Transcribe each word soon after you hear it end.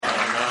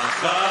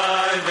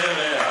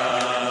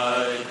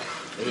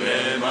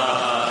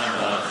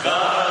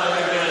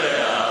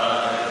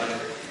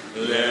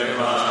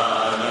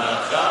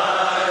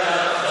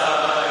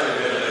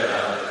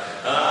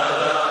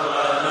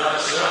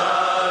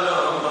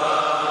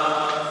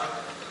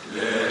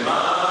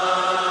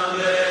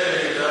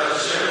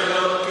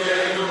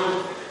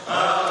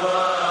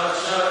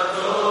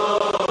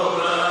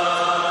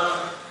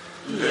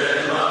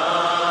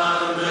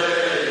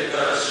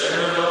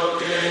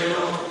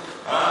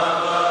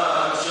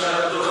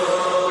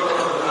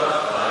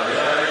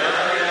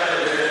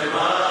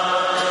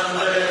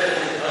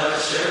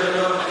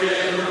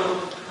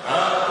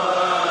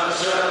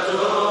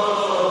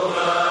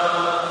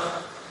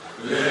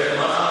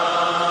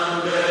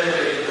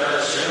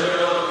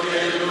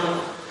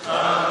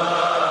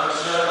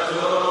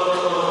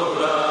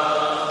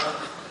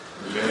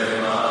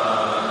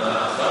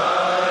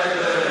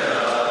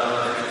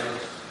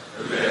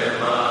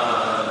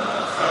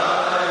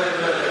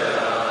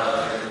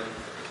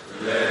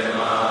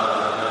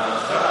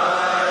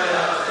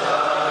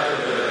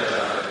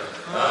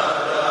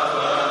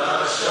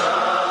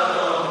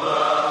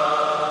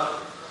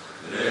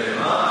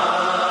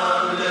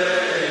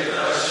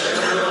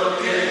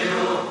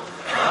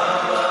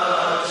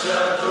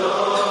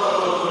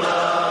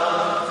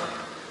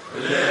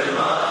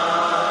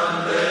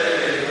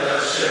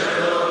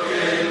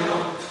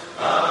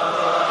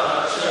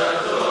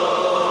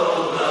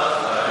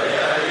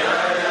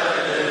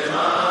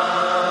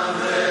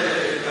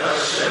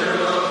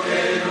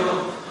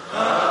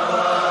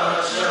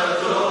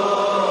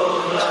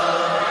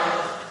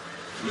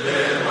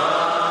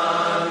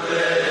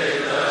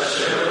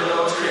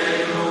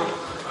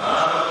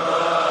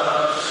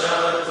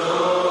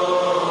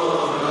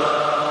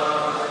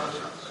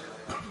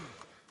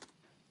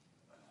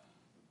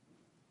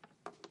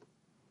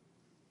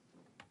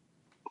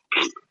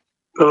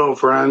Hello,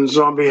 friends.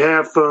 On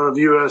behalf of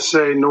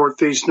USA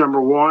Northeast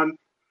 #1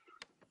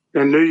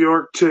 and New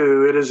York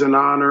 2, it is an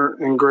honor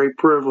and great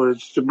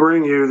privilege to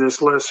bring you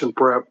this lesson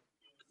prep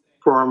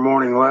for our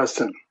morning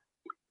lesson.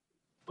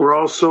 We're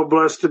all so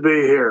blessed to be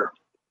here.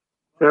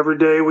 Every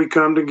day we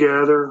come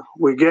together,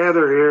 we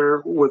gather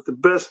here with the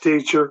best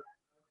teacher,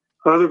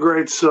 other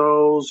great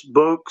souls,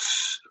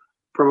 books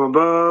from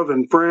above,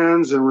 and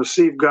friends, and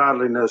receive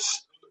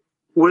godliness,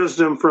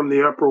 wisdom from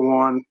the Upper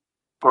One,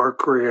 our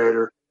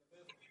Creator.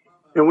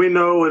 And we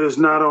know it is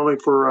not only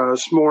for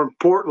us. More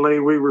importantly,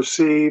 we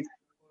receive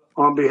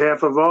on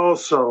behalf of all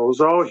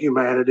souls, all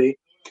humanity,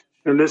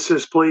 and this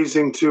is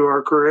pleasing to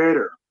our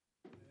Creator.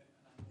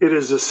 It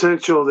is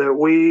essential that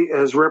we,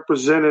 as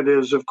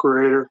representatives of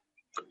Creator,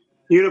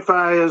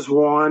 unify as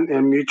one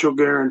in mutual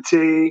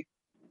guarantee,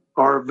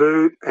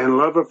 arvut, and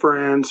love of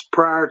friends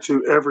prior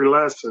to every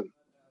lesson.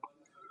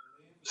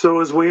 So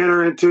as we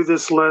enter into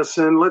this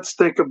lesson, let's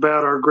think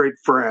about our great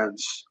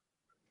friends.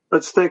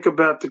 Let's think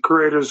about the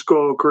Creator's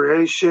goal of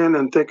creation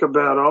and think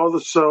about all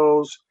the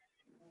souls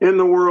in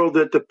the world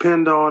that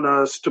depend on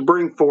us to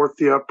bring forth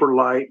the upper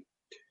light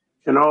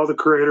and all the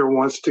Creator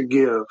wants to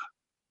give.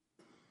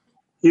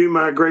 You,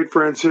 my great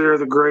friends here, are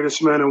the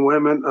greatest men and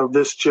women of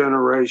this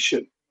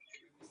generation.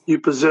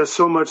 You possess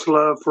so much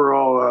love for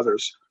all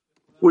others.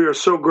 We are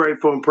so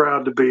grateful and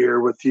proud to be here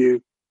with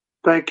you.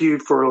 Thank you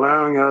for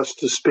allowing us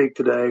to speak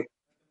today.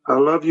 I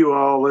love you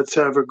all. Let's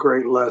have a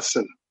great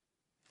lesson.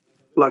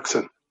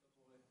 Luxon.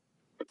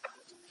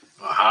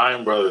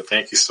 Hi, brother.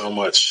 Thank you so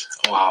much.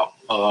 Wow.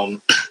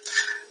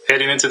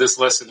 Heading into this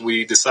lesson,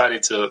 we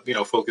decided to,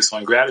 focus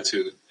on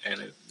gratitude,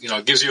 and it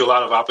gives you a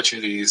lot of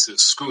opportunities to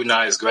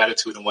scrutinize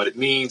gratitude and what it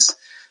means.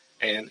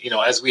 And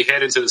as we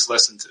head into this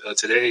lesson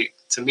today,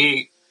 to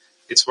me,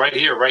 it's right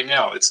here, right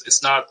now.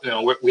 It's not,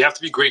 we have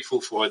to be grateful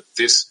for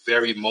this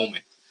very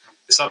moment.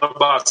 It's not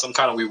about some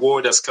kind of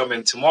reward that's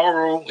coming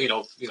tomorrow.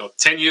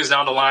 10 years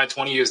down the line,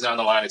 20 years down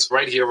the line. It's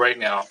right here, right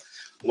now.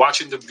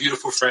 Watching the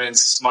beautiful friends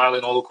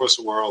smiling all across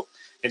the world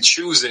and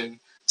choosing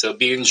to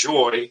be in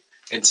joy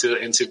and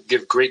to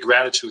give great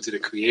gratitude to the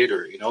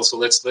Creator. So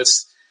let's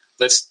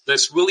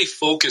really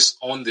focus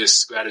on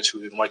this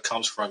gratitude and what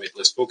comes from it.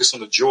 Let's focus on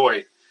the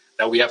joy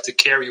that we have to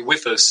carry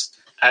with us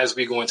as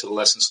we go into the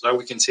lesson, so that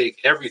we can take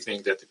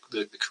everything that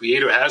the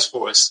Creator has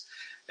for us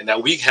and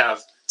that we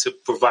have to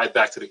provide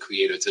back to the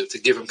Creator, to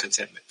give Him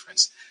contentment,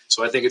 friends.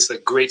 So I think it's a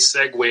great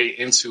segue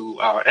into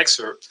our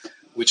excerpt,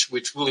 which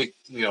really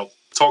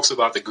talks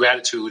about the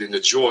gratitude and the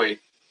joy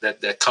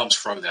that comes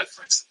from that,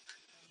 friends.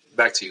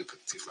 Back to you,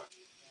 Tifra.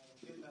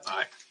 All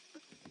right.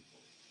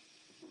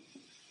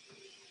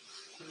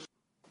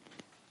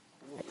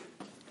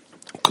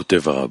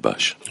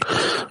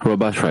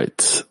 Rabash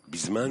writes,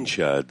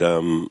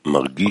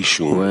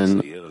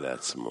 when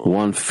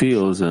one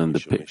feels and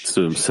depicts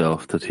to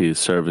himself that he is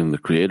serving the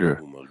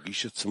Creator, he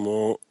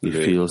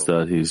feels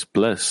that he is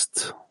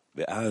blessed.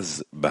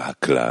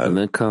 And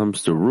then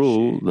comes the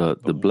rule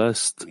that the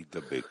blessed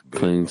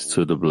clings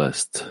to the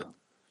blessed.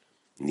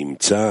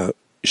 It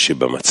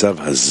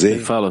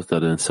follows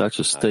that in such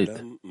a state,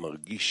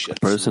 a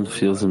person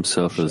feels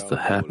himself as the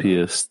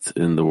happiest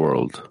in the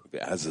world.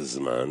 This is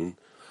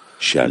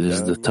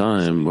the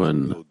time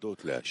when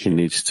he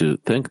needs to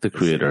thank the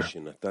Creator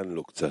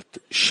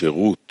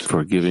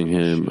for giving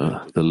him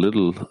the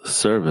little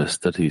service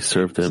that he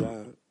served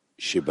him.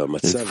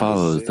 It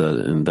follows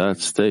that in that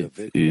state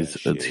he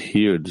is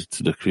adhered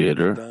to the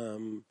Creator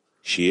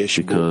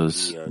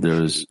because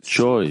there is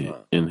joy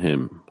in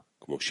him.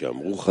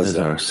 As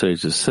our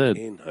sages said,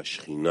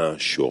 the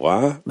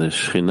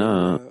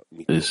Shekhinah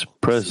is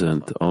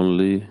present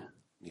only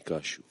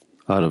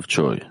out of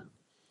joy.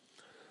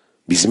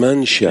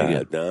 Again,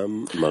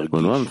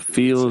 when one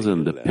feels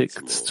and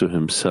depicts to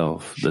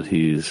himself that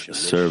he is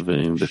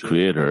serving the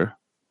Creator,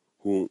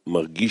 he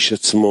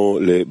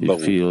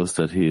feels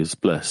that he is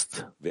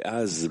blessed.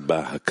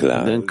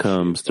 And then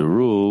comes the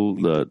rule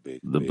that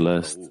the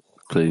blessed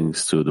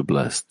clings to the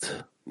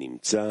blessed.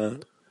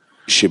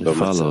 It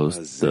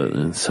follows that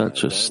in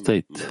such a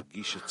state,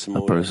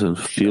 a person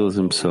feels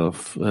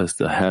himself as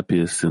the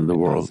happiest in the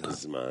world.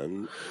 This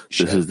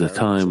is the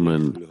time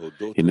when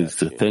he needs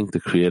to thank the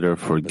Creator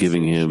for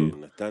giving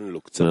him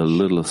the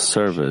little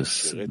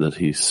service that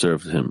he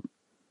served him.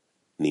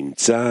 It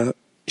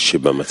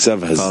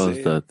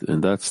follows that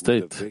in that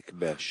state,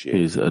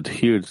 he is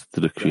adhered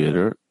to the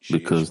Creator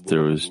because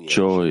there is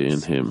joy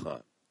in him.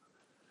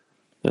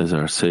 As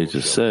our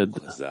sages said,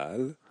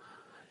 the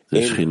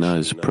Shekhinah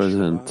is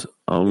present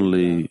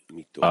only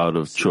out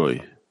of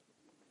joy.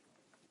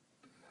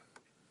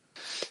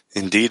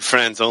 Indeed,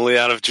 friends, only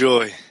out of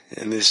joy.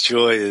 And this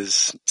joy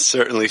is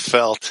certainly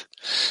felt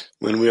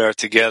when we are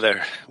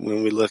together,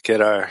 when we look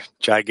at our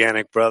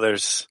gigantic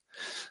brothers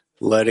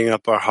lighting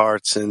up our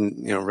hearts and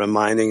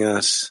reminding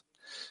us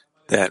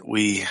that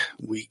we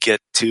get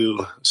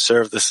to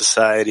serve the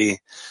society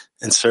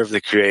and serve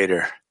the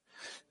Creator.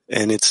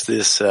 And it's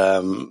this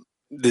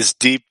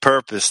deep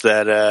purpose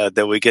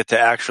that we get to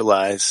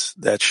actualize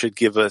that should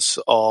give us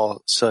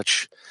all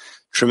such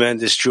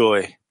tremendous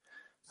joy.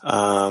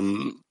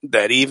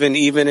 that even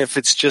if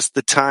it's just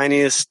the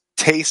tiniest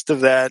taste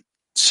of that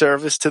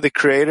service to the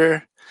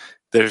Creator,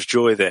 there's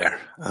joy there.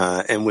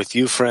 And with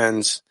you,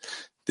 friends,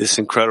 this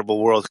incredible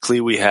world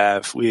Kli we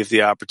have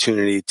the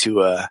opportunity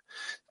to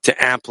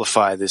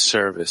amplify this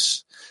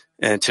service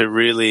and to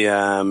really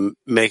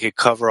make it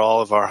cover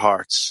all of our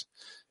hearts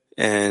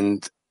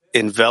and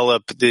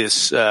envelop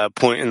this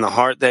point in the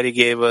heart that He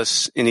gave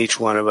us in each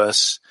one of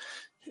us,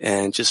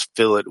 and just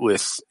fill it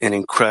with an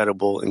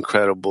incredible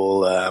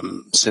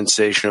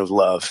sensation of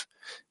love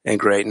and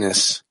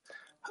greatness.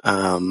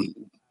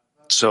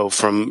 So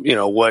from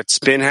what's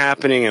been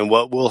happening and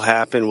what will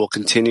happen, we'll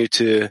continue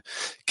to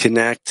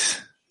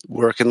connect,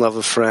 work in love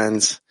with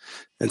friends,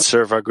 and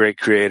serve our great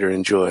Creator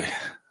in joy.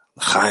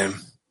 L'chaim.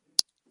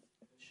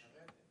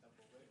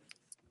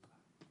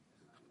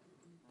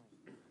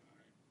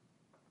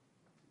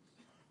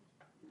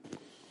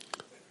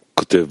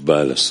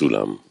 Baal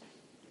HaSulam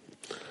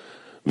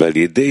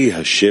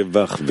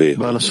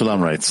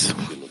writes,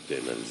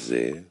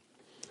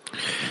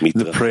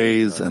 the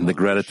praise and the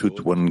gratitude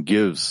one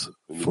gives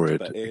for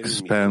it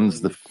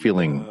expands the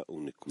feeling,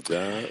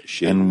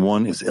 and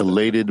one is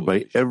elated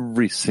by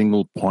every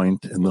single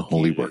point in the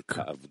holy work.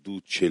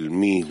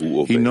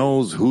 He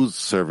knows whose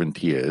servant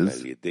he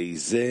is,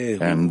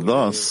 and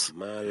thus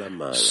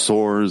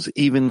soars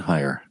even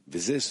higher.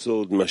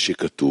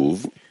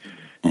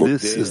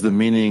 This is the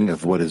meaning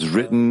of what is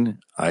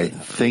written, I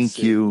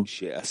thank you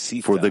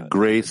for the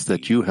grace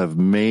that you have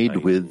made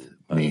with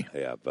me,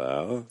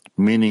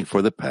 meaning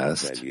for the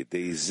past,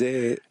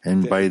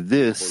 and by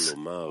this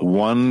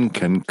one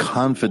can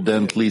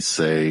confidently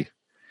say,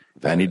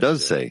 and he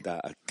does say,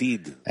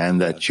 and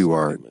that you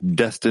are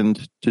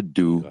destined to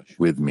do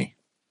with me.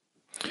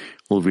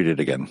 We'll read it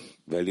again.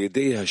 The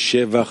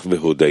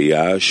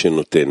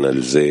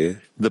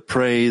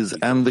praise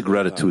and the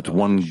gratitude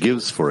one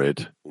gives for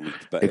it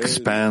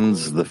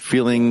expands the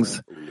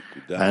feelings,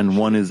 and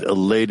one is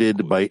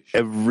elated by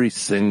every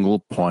single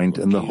point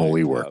in the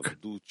holy work.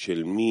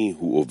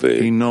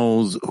 He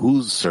knows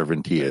whose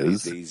servant he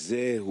is,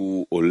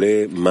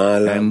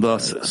 and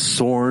thus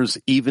soars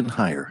even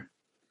higher.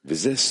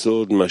 This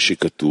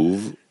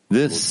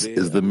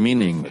is the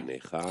meaning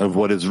of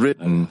what is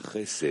written,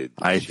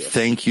 I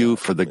thank you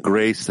for the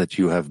grace that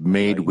you have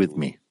made with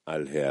me,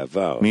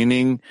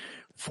 meaning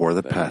for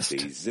the past.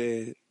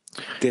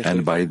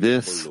 And by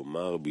this,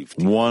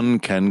 one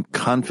can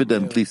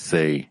confidently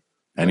say,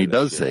 and he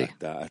does say,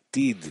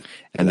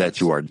 and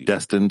that you are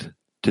destined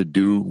to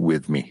do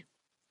with me.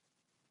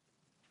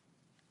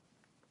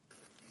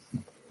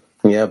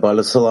 Yeah, Baal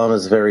HaSulam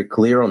is very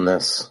clear on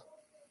this,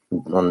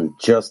 on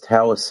just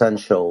how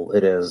essential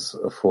it is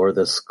for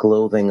this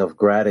clothing of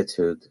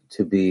gratitude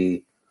to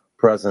be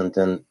present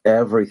in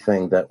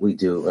everything that we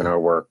do in our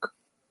work.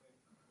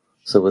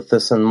 So with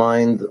this in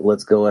mind,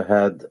 let's go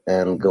ahead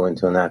and go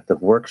into an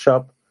active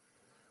workshop.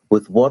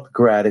 With what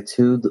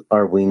gratitude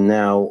are we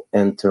now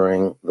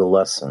entering the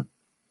lesson?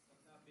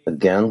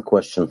 Again,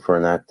 question for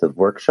an active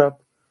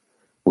workshop.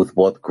 With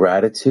what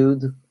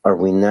gratitude are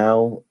we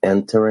now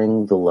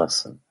entering the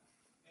lesson?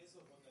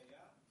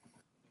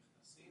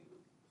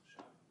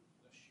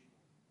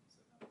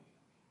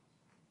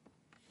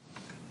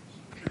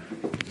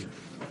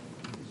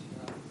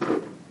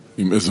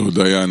 With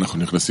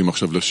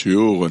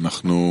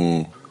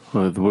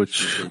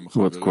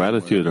what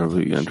gratitude are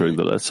we entering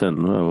the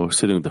lesson? Well, we're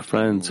sitting with the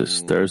friends.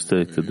 It's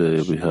Thursday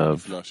today. We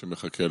have a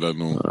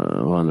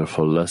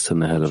wonderful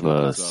lesson ahead of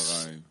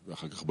us.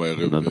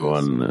 Another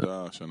one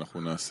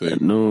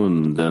at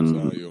noon,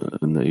 then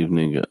in the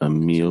evening a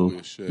meal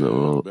that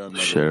we'll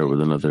share with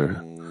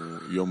another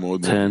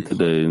 10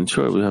 today. In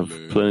short, we have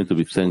plenty to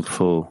be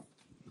thankful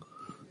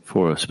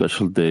for, a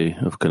special day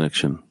of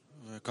connection.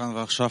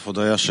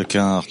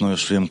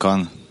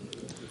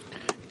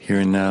 Here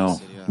and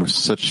now, we're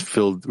so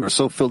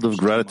filled with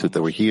gratitude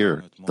that we're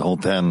here, the whole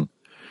 10,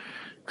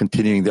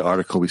 continuing the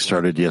article we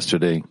started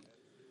yesterday.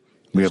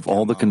 We have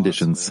all the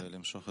conditions.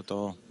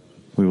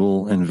 We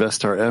will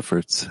invest our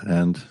efforts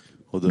and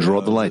draw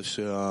the light.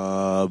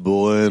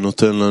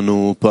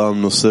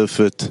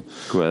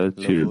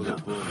 Gratitude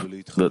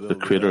that the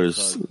Creator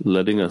is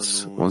letting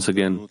us once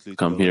again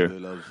come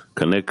here,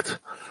 connect,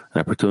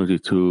 an opportunity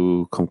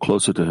to come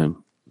closer to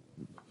Him.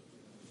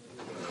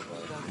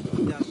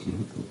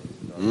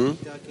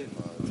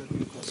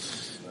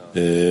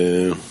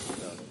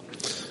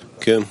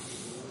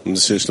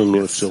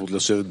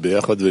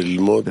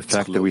 The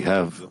fact that we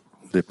have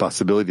the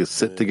possibility to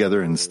sit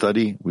together and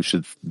study, we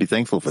should be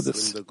thankful for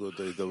this.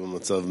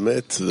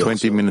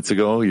 20 minutes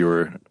ago, you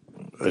were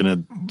in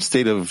a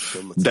state of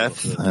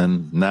death,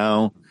 and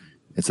now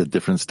it's a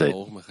different state.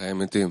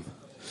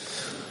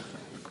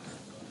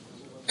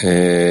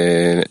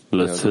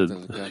 Blessed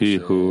He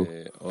who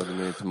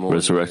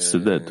resurrects the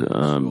dead.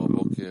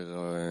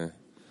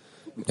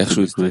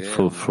 We're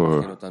grateful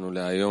for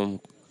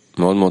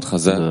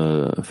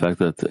the fact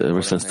that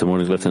ever since the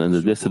morning lesson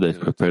ended yesterday,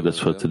 prepared us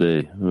for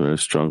today very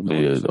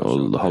strongly, the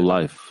whole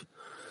life.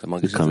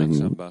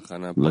 becoming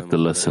like the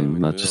lesson,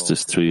 not just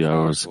this 3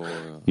 hours.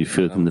 You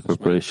feel it in the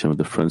preparation with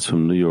the friends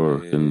from New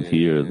York, and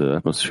here the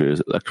atmosphere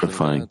is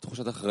electrifying.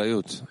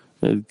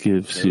 It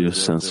gives you a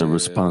sense of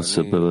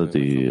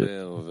responsibility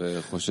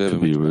to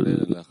be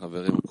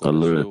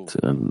alert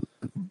and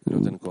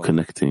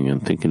connecting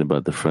and thinking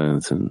about the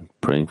friends and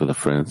praying for the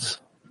friends.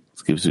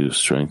 It gives you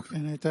strength.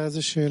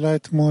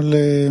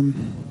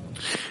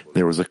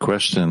 There was a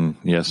question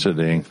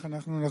yesterday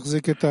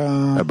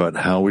about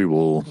how we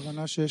will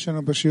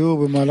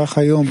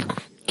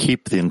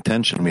keep the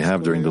intention we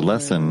have during the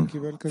lesson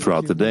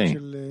throughout the day.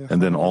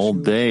 And then all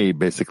day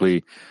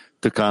basically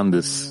took on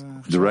this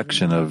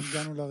direction of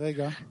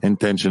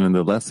intention in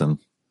the lesson.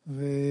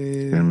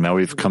 And now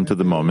we've come to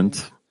the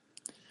moment,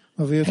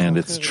 and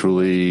it's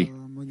truly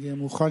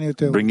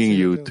bringing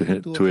you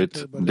to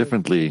it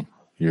differently.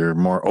 You're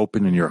more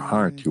open in your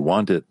heart. You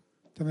want it.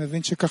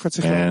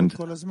 And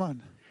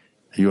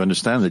you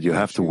understand that you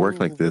have to work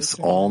like this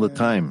all the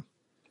time.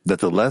 That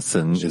the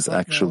lesson is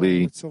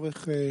actually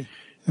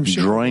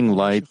drawing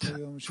light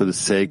for the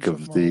sake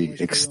of the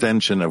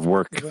extension of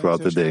work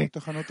throughout the day.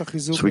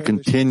 So we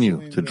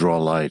continue to draw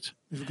light.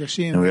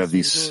 And we have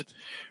these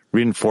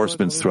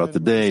reinforcements throughout the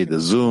day, the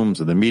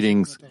Zooms and the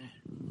meetings.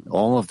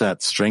 All of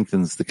that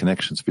strengthens the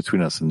connections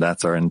between us, and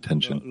that's our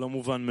intention.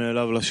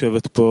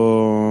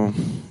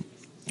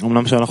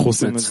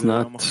 It's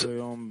not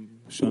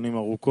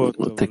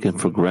taken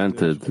for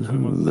granted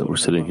that we're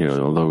sitting here,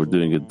 although we're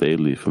doing it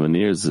daily for many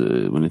years.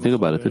 When you think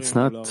about it, it's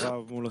not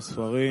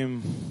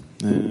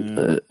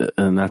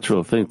a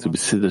natural thing to be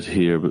seated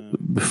here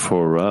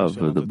before Rav,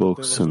 the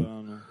books, and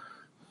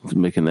to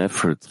make an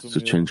effort to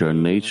change our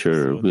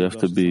nature. We have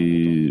to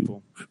be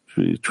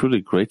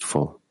truly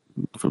grateful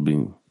for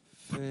being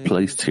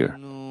placed here.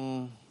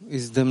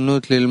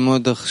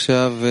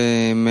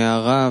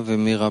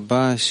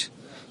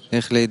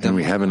 And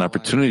we have an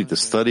opportunity to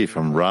study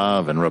from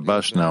Rav and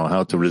Rabash now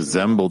how to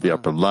resemble the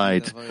upper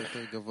light.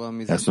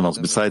 As someone else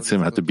besides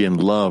him, how to be in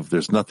love.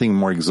 There's nothing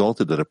more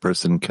exalted that a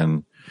person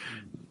can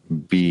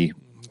be,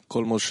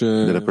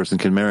 that a person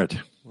can merit.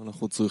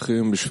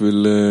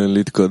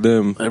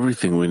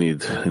 Everything we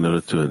need in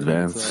order to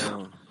advance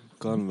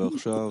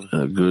in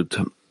a good,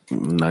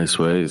 nice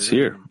way is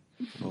here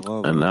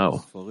and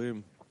now.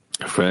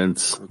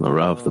 Friends, the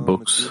Rav, the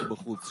books,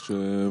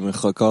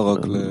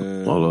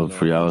 all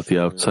of reality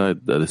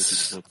outside that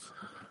is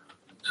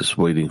just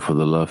waiting for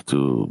the love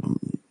to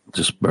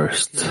just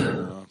burst.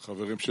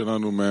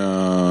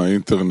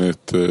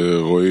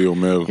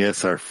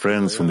 Yes, our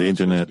friends from the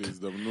internet.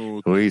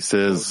 Rui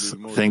says,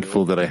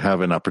 thankful that I have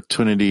an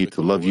opportunity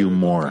to love you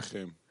more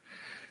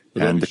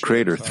and the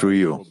Creator through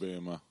you,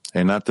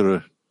 and not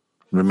to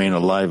remain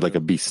alive like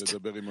a beast.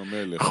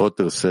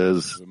 Choter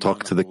says,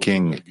 talk to the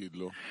King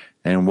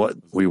and what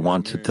we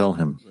want to tell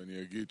him.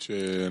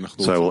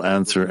 So I will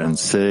answer and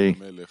say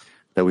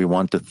that we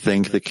want to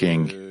thank the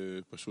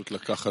King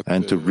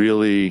and to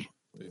really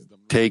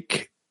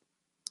take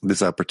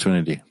this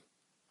opportunity.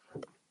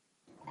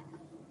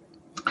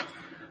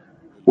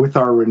 With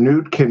our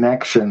renewed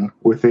connection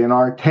within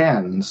our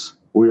tens,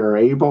 we are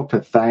able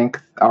to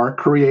thank our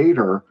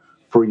Creator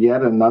for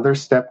yet another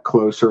step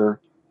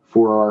closer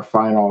for our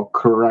final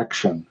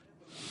correction.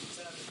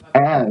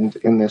 And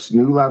in this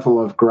new level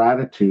of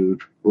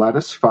gratitude, let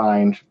us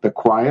find the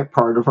quiet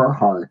part of our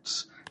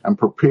hearts and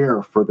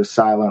prepare for the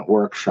silent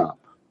workshop.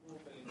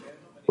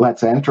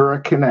 Let's enter a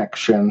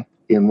connection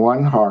in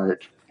one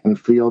heart and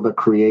feel the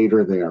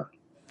Creator there.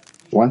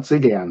 Once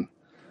again,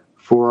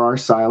 for our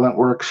silent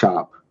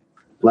workshop,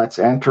 let's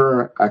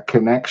enter a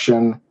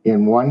connection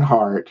in one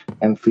heart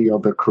and feel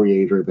the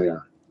Creator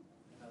there.